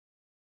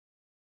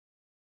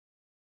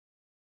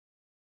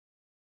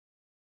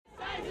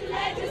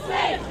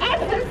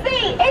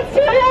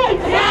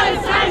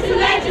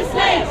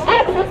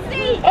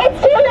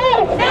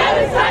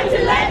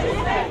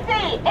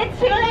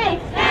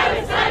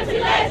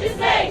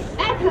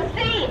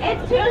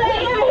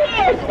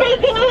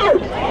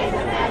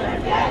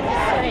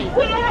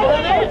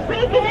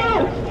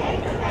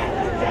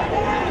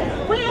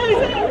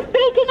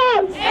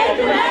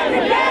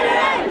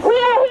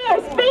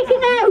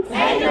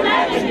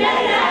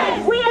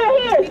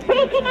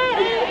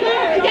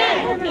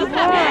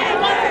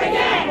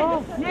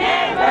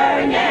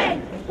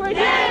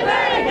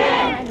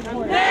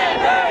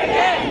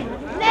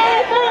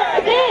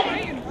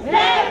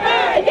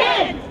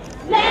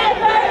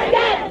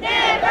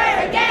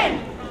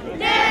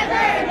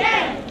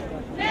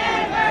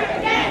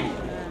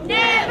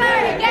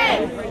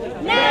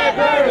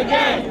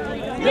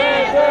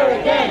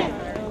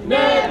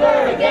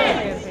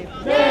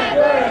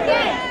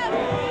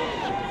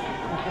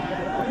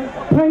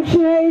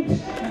Pension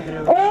Aid.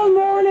 All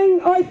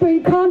morning I've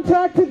been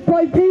contacted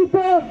by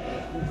people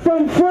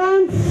from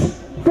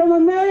France, from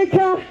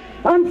America,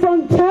 and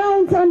from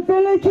towns and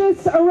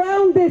villages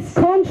around this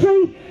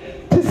country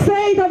to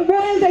say that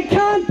while they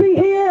can't be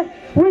here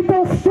with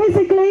us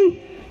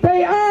physically,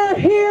 they are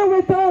here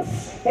with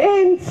us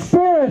in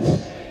spirit.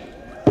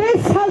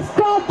 This has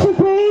got to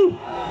be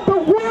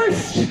the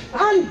worst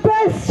and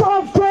best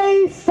of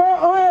days for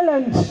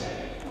Ireland.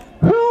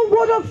 Who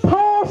would have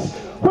thought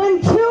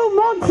when 2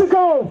 months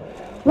ago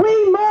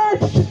we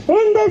marched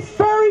in this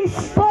very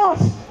spot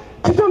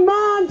to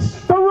demand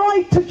the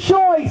right to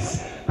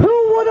choice?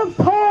 Who would have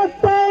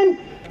thought then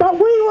that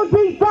we would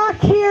be back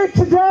here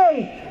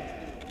today?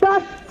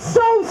 That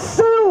so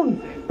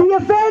soon the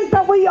event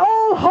that we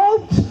all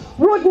hoped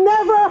would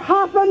never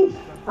happen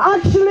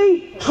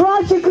actually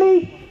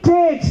tragically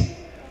did.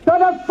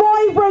 That a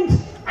vibrant,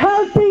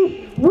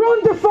 healthy,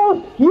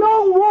 wonderful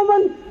young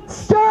woman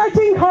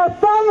starting her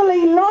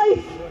family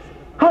life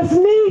has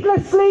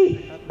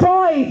needlessly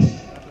died.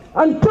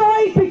 And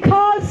died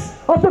because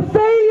of the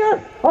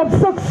failure of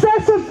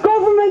successive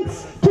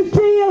governments to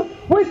deal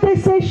with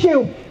this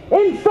issue.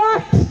 In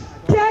fact,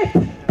 death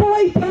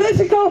by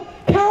political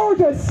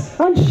cowardice,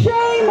 and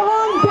shame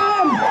on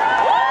them.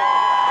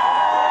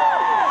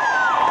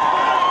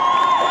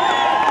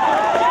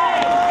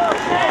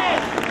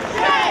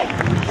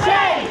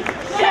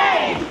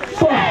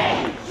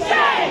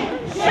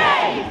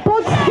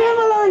 But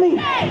similarly,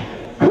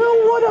 who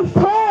would have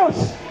thought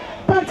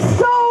that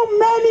so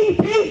many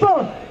people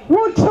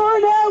would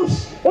turn out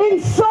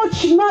in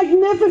such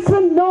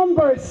magnificent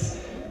numbers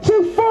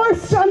to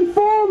first and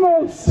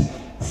foremost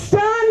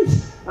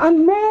stand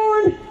and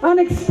mourn and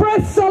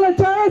express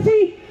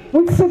solidarity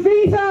with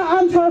Savita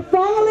and her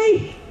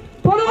family,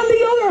 but on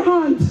the other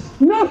hand,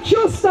 not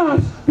just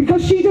that,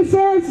 because she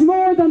deserves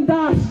more than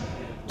that,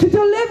 to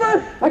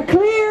deliver a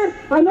clear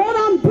and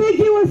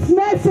unambiguous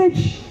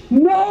message: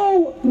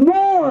 no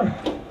more.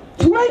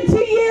 20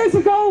 years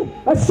ago,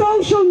 a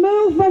social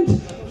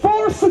movement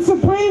forced the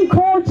Supreme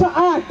Court to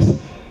act.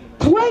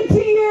 20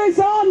 years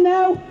on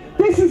now,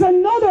 this is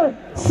another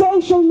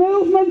social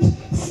movement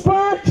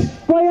sparked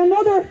by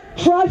another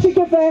tragic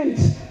event.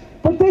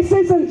 But this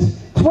isn't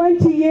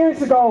 20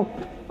 years ago.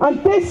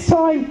 And this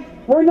time,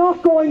 we're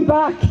not going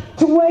back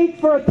to wait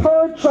for a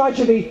third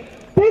tragedy.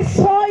 This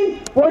time,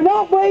 we're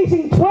not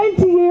waiting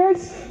 20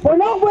 years, we're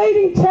not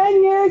waiting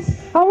 10 years,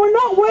 and we're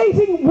not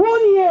waiting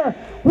 1 year.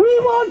 We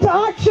want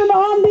action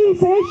on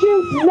these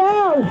issues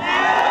now.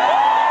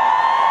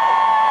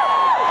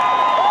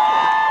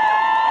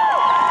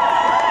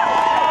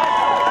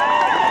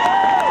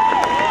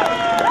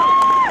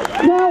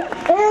 Now,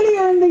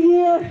 earlier in the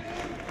year,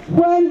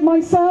 when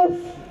myself,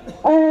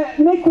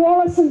 Nick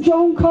Wallace and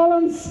Joan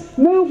Collins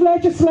moved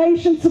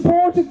legislation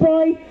supported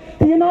by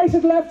the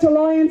United Left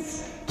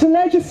Alliance to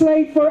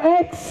legislate for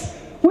X,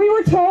 we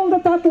were told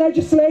that that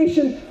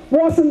legislation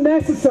wasn't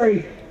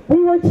necessary.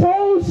 We were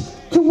told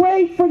to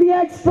wait for the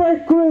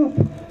expert group.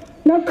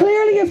 Now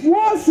clearly it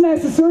was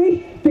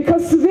necessary,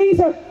 because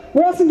Savita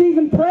wasn't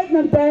even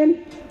pregnant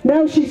then,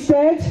 now she's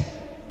dead.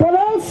 But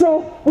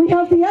also we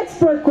have the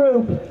expert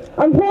group.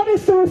 And what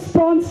is the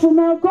response from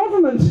our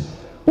government?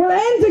 Well,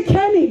 Enda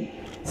Kenny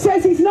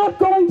says he's not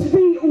going to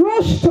be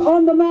rushed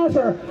on the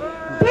matter.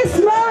 This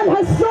man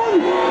has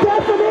some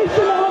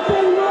definition of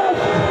being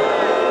rushed.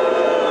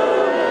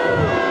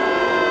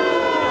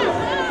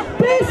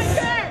 This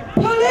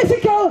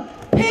political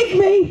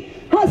pygmy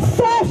has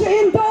sat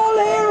in Dáil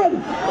Éireann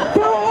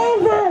for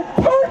over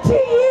 30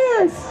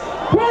 years,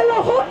 while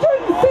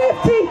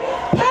 150,000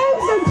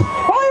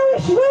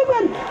 Irish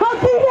women have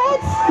been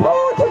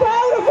exported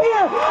out of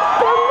here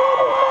for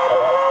many, many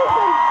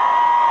reasons.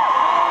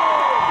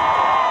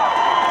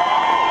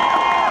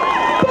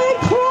 They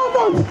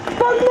travelled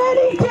for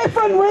many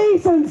different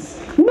reasons,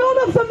 none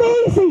of them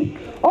easy,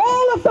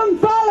 all of them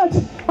valid,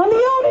 and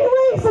the only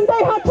reason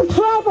they had to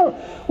travel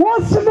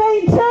was to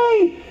maintain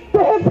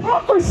the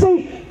hypocrisy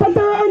that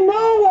there are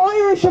no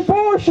Irish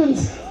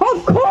abortions.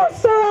 Of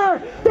course there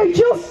are, they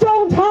just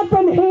don't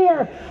happen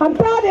here, and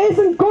that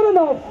isn't good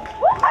enough.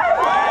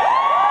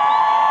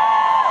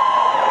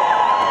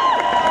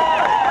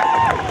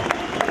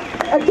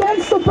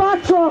 Against the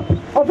backdrop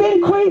of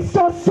increased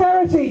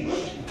austerity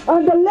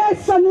and the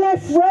less and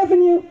less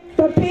revenue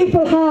that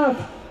people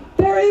have,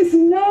 there is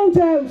no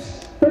doubt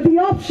that the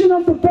option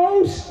of the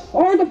boat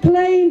or the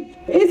plane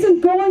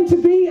isn't going to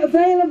be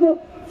available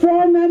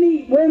for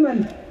many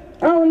women.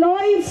 Our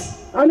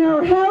lives and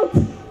our health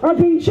are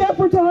being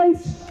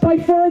jeopardised by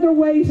further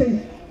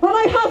waiting. And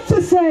I have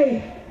to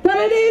say that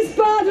it is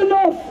bad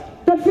enough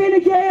that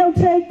Fine Gael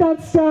take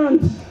that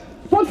stand.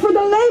 But for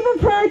the Labour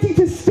Party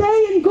to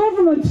stay in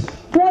government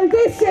while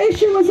this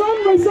issue is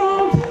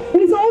unresolved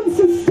is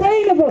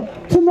unsustainable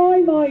to my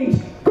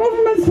mind.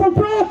 Governments were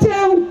brought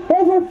down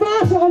over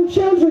VAT on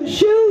children's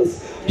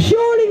shoes.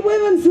 Surely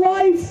women's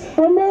lives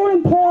are more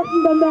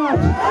important than that.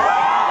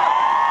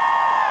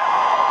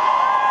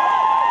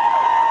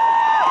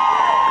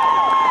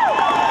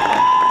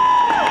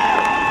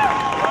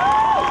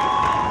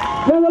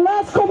 Now the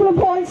last couple of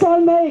points I'll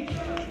make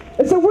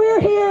is that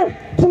we're here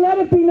to let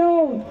it be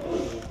known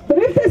that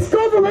if this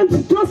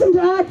government doesn't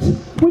act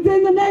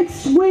within the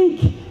next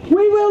week,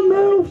 we will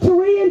move to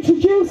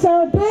reintroduce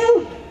our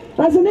bill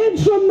as an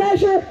interim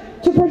measure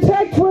to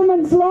protect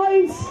women's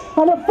lives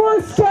and a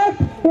first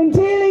step in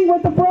dealing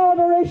with the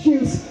broader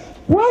issues.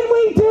 When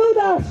we do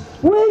that,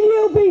 will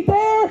you be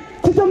there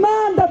to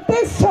demand that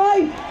this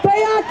time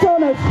they act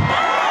on it?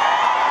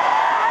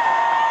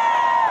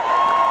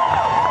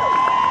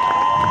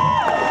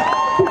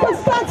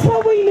 Because that's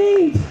what we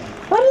need.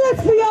 And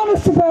let's be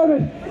honest about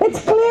it.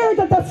 It's clear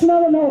that that's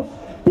not enough.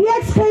 The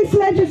X-Case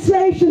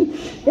legislation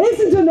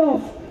isn't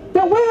enough.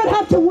 That women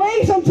have to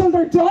wait until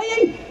they're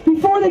dying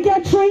before they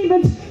get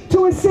treatment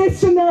to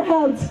assist in their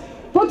health.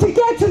 But to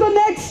get to the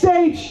next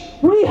stage,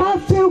 we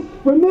have to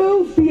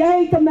remove the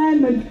 8th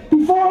Amendment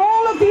before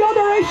all of the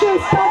other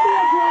issues can be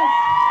addressed.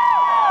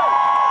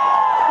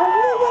 And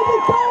we will be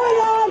going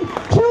on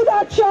to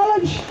that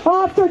challenge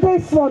after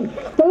this one.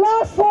 The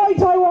last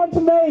point I want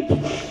to make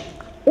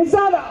is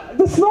that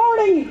this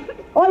morning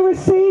I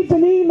received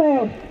an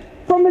email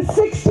from a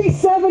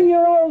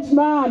 67-year-old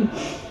man,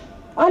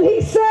 and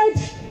he said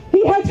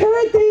he had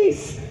heard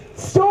these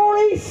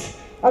stories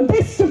and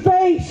this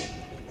debate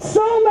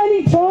so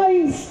many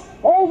times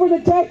over the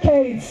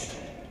decades,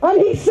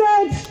 and he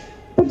said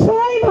the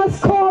time has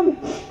come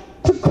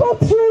to cut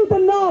through the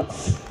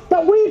knots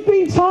that we've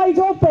been tied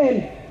up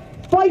in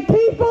by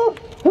people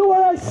who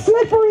are as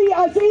slippery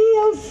as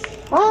eels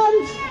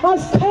and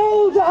as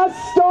cold as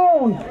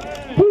stone.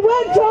 He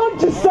went on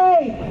to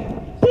say,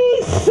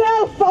 these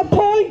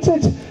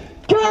self-appointed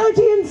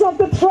guardians of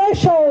the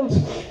threshold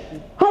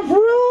have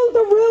ruled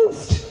the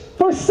roost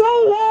for so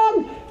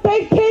long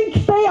they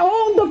think they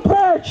own the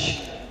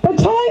perch. The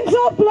time's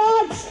up,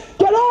 lads.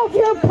 Get off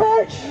your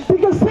perch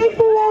because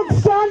people won't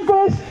stand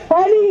for it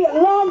any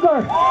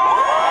longer.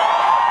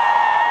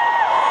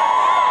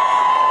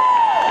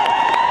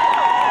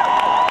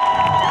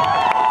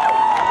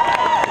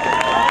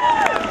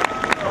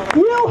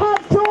 You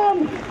have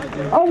done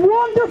a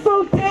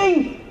wonderful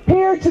thing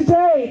here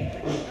today,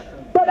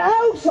 that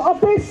out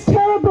of this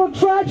terrible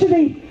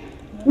tragedy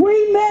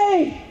we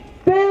may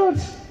build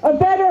a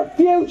better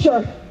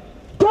future.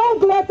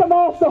 Don't let them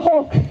off the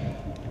hook.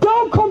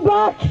 Don't come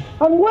back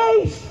and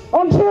wait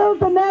until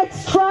the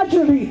next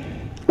tragedy.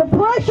 The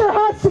pressure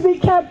has to be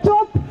kept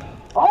up.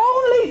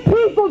 Only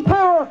people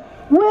power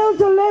will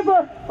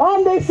deliver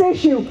on this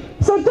issue.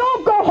 So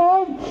don't go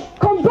home.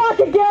 Come back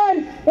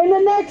again in the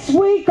next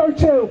week or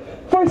two.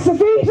 For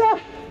Savita,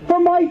 for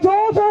my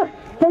daughter,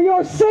 for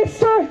your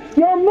sister,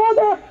 your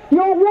mother,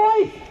 your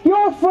wife,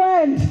 your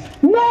friend.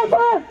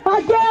 Never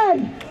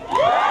again!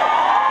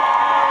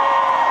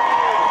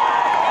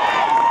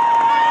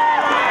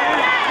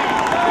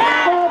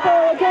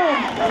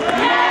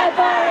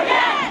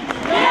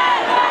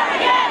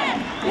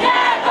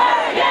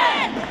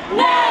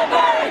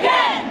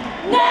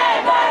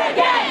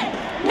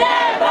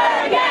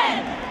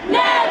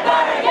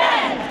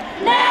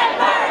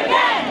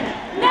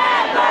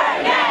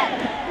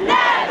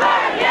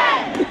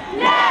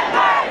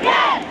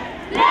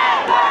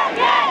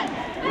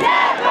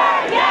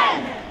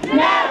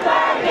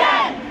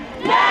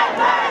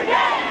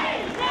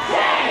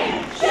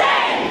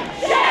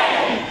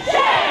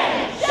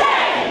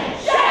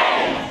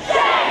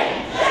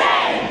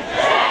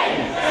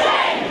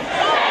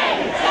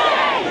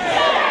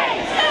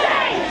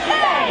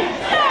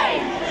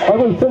 I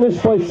will finish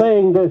by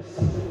saying this.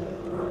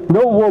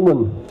 No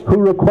woman who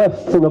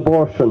requests an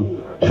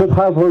abortion should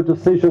have her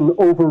decision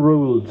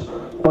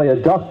overruled by a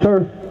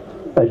doctor,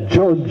 a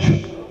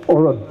judge,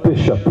 or a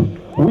bishop.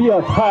 We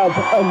have had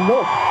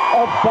enough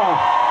of that.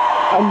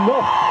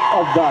 Enough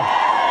of that.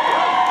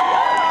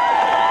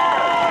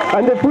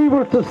 And if we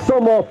were to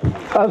sum up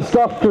as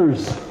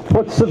doctors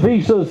what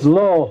Savita's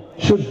law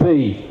should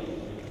be,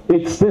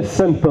 it's this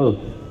simple.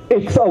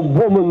 It's a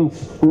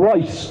woman's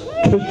right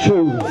to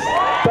choose.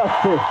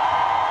 That's it.